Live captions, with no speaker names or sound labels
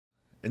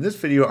In this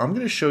video, I'm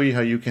going to show you how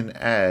you can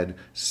add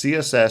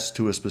CSS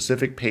to a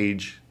specific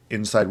page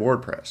inside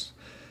WordPress.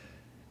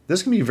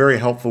 This can be very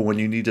helpful when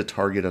you need to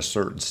target a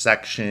certain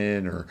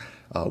section or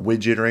a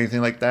widget or anything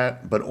like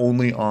that, but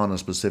only on a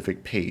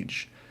specific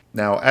page.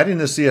 Now, adding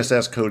the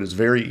CSS code is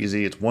very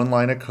easy. It's one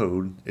line of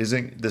code. This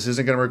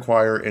isn't going to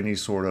require any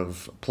sort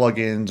of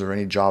plugins or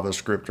any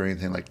JavaScript or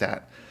anything like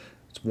that.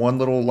 It's one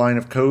little line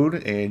of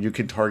code, and you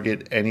can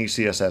target any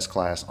CSS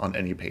class on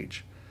any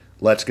page.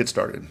 Let's get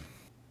started.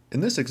 In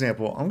this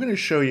example, I'm going to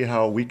show you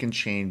how we can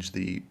change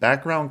the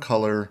background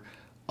color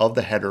of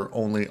the header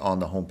only on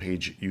the home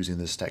page using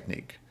this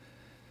technique.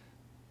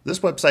 This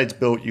website's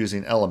built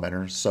using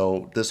Elementor,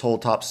 so this whole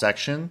top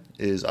section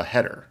is a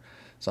header.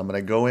 So I'm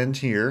going to go in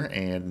here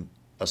and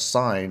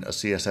assign a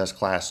CSS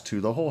class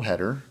to the whole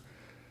header.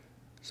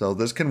 So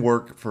this can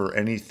work for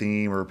any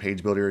theme or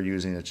page builder you're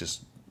using. It's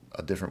just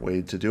a different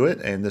way to do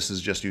it, and this is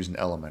just using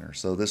Elementor.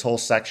 So this whole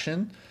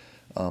section,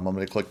 I'm going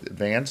to click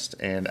Advanced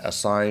and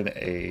assign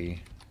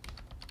a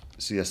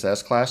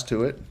CSS class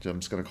to it.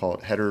 I'm just going to call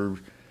it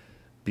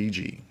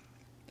headerbg.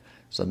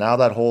 So now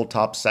that whole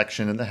top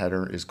section in the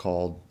header is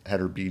called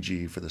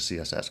headerbg for the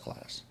CSS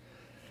class.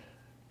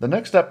 The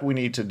next step we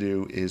need to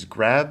do is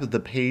grab the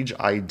page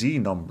ID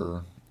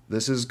number.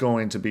 This is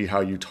going to be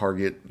how you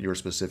target your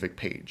specific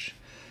page.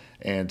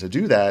 And to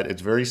do that,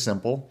 it's very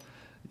simple.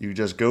 You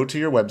just go to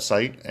your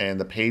website and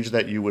the page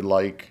that you would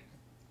like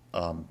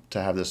to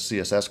have this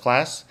CSS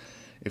class.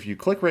 If you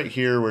click right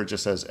here where it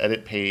just says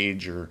edit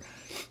page, or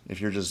if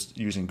you're just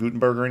using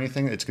Gutenberg or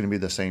anything, it's going to be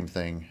the same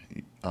thing.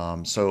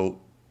 So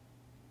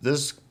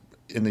this,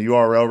 in the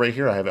URL right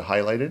here, I have it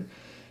highlighted.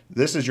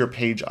 This is your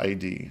page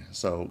ID.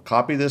 So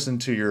copy this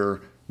into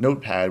your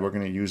notepad. We're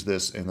going to use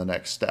this in the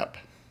next step.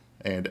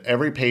 And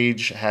every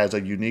page has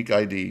a unique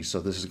ID, so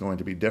this is going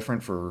to be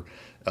different for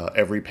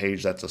every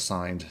page that's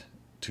assigned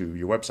to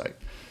your website.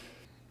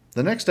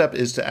 The next step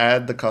is to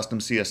add the custom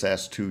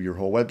CSS to your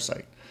whole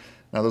website.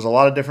 Now, there's a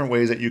lot of different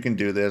ways that you can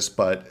do this,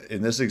 but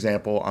in this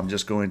example, I'm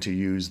just going to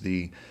use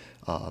the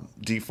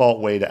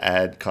default way to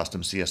add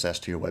custom CSS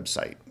to your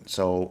website.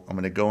 So I'm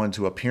going to go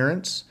into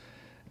Appearance,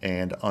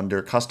 and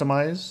under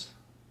Customize,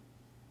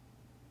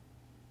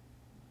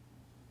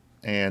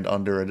 and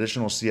under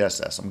Additional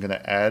CSS, I'm going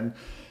to add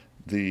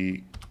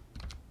the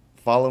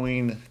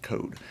following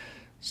code.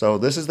 So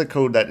this is the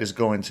code that is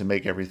going to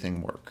make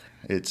everything work.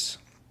 It's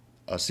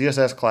a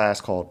CSS class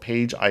called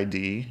page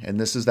ID, and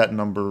this is that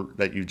number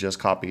that you just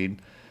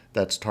copied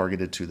that's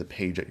targeted to the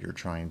page that you're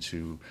trying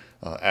to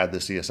add the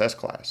CSS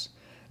class.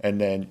 And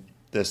then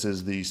this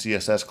is the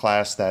CSS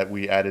class that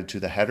we added to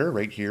the header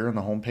right here on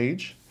the home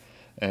page.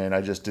 And I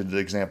just did the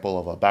example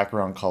of a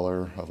background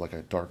color of like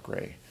a dark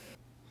gray.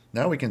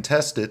 Now we can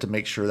test it to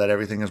make sure that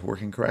everything is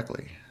working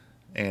correctly.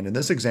 And in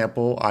this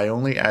example, I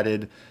only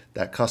added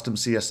that custom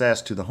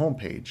CSS to the home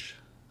page.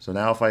 So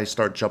now if I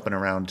start jumping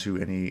around to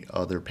any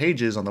other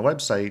pages on the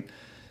website,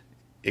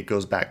 it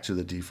goes back to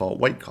the default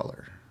white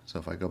color. So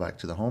if I go back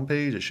to the home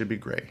page, it should be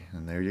gray.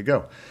 And there you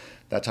go.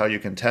 That's how you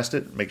can test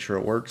it, make sure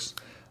it works.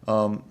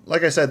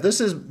 Like I said,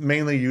 this is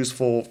mainly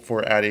useful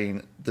for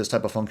adding this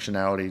type of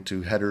functionality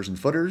to headers and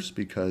footers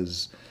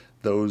because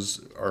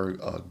those are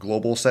a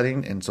global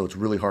setting, and so it's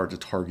really hard to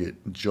target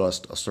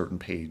just a certain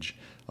page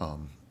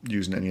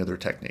using any other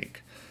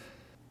technique.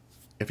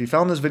 If you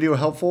found this video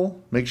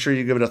helpful, make sure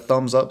you give it a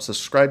thumbs up,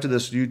 subscribe to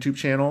this YouTube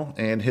channel,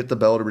 and hit the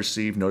bell to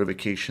receive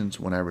notifications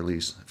when I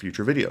release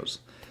future videos.